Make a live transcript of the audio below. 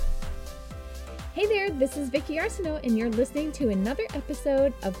Hey there, this is Vicki Arsenault, and you're listening to another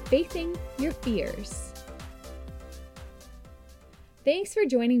episode of Facing Your Fears. Thanks for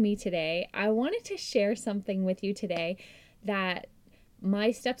joining me today. I wanted to share something with you today that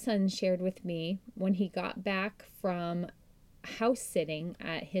my stepson shared with me when he got back from house sitting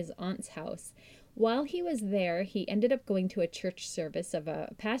at his aunt's house. While he was there, he ended up going to a church service of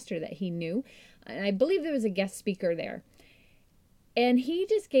a pastor that he knew, and I believe there was a guest speaker there. And he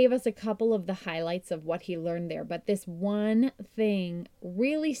just gave us a couple of the highlights of what he learned there. But this one thing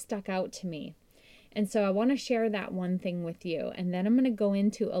really stuck out to me. And so I want to share that one thing with you. And then I'm going to go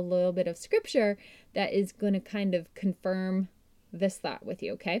into a little bit of scripture that is going to kind of confirm this thought with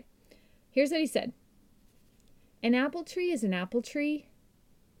you, okay? Here's what he said. An apple tree is an apple tree,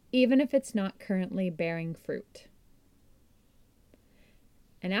 even if it's not currently bearing fruit.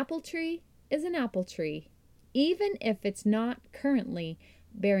 An apple tree is an apple tree, even if it's not currently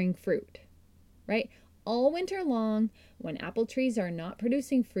bearing fruit, right? All winter long, when apple trees are not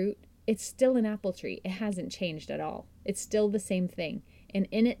producing fruit, it's still an apple tree. It hasn't changed at all. It's still the same thing. And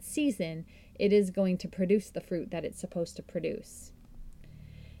in its season, it is going to produce the fruit that it's supposed to produce.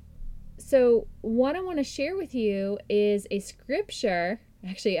 So what I want to share with you is a scripture,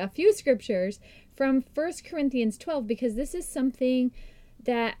 actually a few scriptures from 1 Corinthians 12, because this is something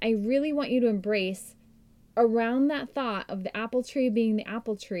that I really want you to embrace around that thought of the apple tree being the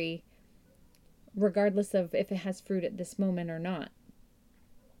apple tree, regardless of if it has fruit at this moment or not.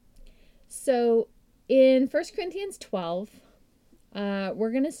 So in 1 Corinthians 12,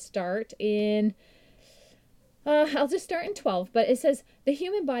 we're going to start in, I'll just start in 12, but it says, the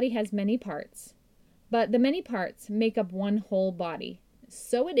human body has many parts, but the many parts make up one whole body.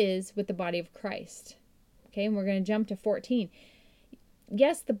 So it is with the body of Christ. Okay, and we're going to jump to 14.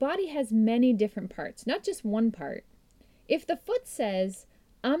 Yes, the body has many different parts, not just one part. If the foot says,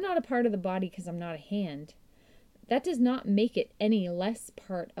 I'm not a part of the body because I'm not a hand, that does not make it any less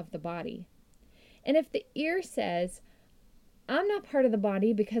part of the body. And if the ear says, I'm not part of the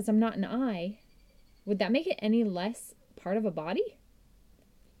body because I'm not an eye, would that make it any less part of a body?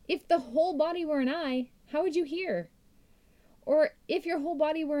 If the whole body were an eye, how would you hear? Or if your whole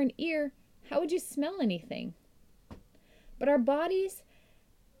body were an ear, how would you smell anything? But our bodies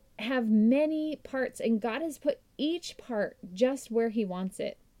have many parts, and God has put each part just where He wants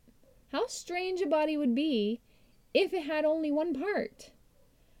it. How strange a body would be if it had only one part.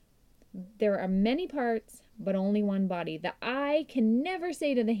 There are many parts, but only one body. The eye can never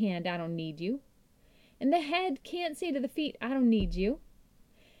say to the hand, I don't need you. And the head can't say to the feet, I don't need you.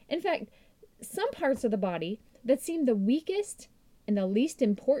 In fact, some parts of the body that seem the weakest and the least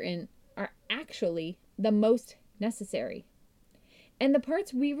important are actually the most necessary. And the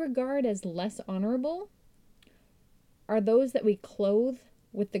parts we regard as less honorable are those that we clothe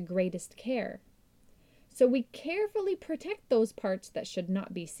with the greatest care. So we carefully protect those parts that should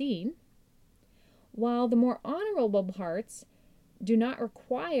not be seen, while the more honorable parts do not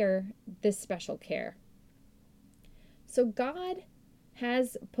require this special care. So God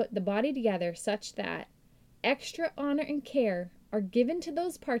has put the body together such that extra honor and care are given to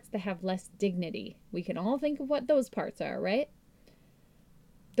those parts that have less dignity. We can all think of what those parts are, right?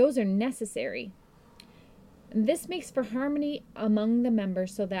 Those are necessary. And this makes for harmony among the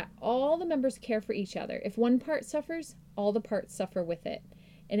members so that all the members care for each other. If one part suffers, all the parts suffer with it.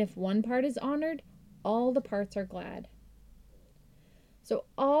 And if one part is honored, all the parts are glad. So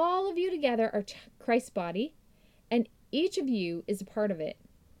all of you together are Christ's body, and each of you is a part of it.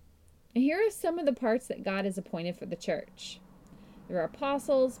 And here are some of the parts that God has appointed for the church. There are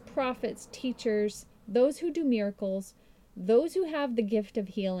apostles, prophets, teachers, those who do miracles, those who have the gift of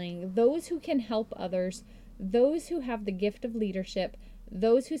healing, those who can help others, those who have the gift of leadership,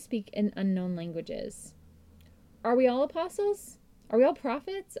 those who speak in unknown languages. Are we all apostles? Are we all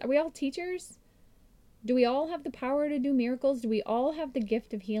prophets? Are we all teachers? Do we all have the power to do miracles? Do we all have the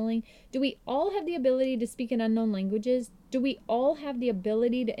gift of healing? Do we all have the ability to speak in unknown languages? Do we all have the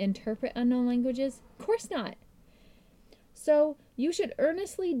ability to interpret unknown languages? Of course not. So you should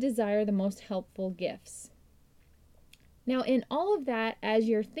earnestly desire the most helpful gifts. Now, in all of that, as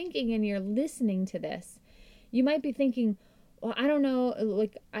you're thinking and you're listening to this, you might be thinking, well, I don't know,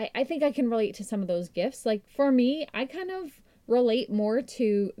 like, I think I can relate to some of those gifts. Like, for me, I kind of relate more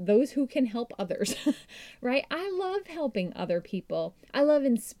to those who can help others, right? I love helping other people. I love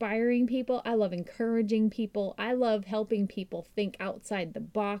inspiring people. I love encouraging people. I love helping people think outside the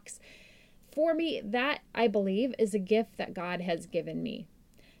box. For me, that, I believe, is a gift that God has given me.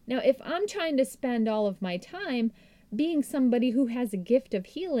 Now, if I'm trying to spend all of my time being somebody who has a gift of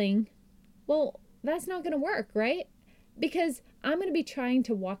healing, well, that's not going to work, right? Because I'm going to be trying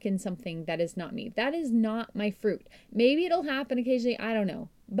to walk in something that is not me. That is not my fruit. Maybe it'll happen occasionally, I don't know.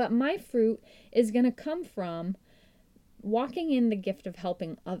 But my fruit is going to come from walking in the gift of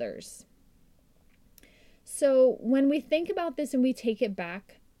helping others. So when we think about this and we take it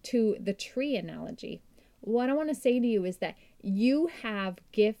back to the tree analogy, what I want to say to you is that you have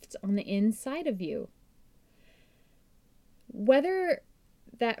gifts on the inside of you. Whether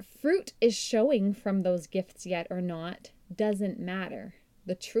that fruit is showing from those gifts yet or not doesn't matter.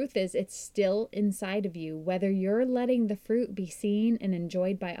 The truth is, it's still inside of you, whether you're letting the fruit be seen and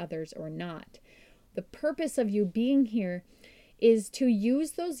enjoyed by others or not. The purpose of you being here is to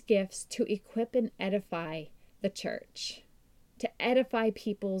use those gifts to equip and edify the church, to edify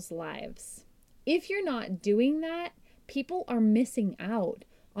people's lives. If you're not doing that, people are missing out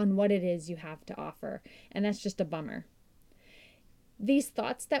on what it is you have to offer, and that's just a bummer. These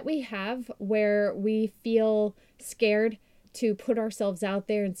thoughts that we have where we feel scared to put ourselves out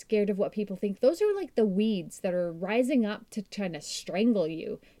there and scared of what people think, those are like the weeds that are rising up to try to strangle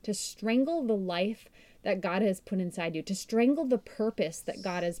you, to strangle the life that God has put inside you, to strangle the purpose that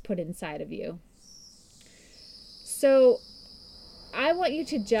God has put inside of you. So I want you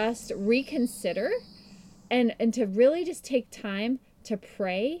to just reconsider and to really just take time to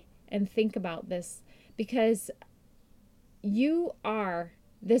pray and think about this, because you are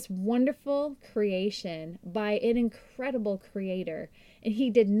this wonderful creation by an incredible creator. And he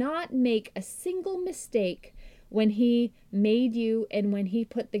did not make a single mistake when he made you and when he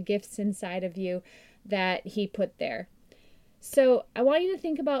put the gifts inside of you that he put there. So I want you to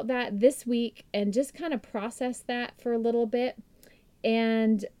think about that this week and just kind of process that for a little bit,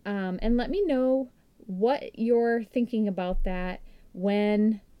 and let me know what you're thinking about that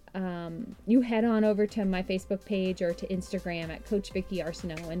when you head on over to my Facebook page or to Instagram at Coach Vicki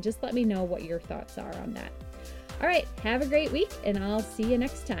Arsenault, and just let me know what your thoughts are on that. All right, have a great week, and I'll see you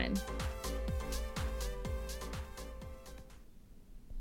next time.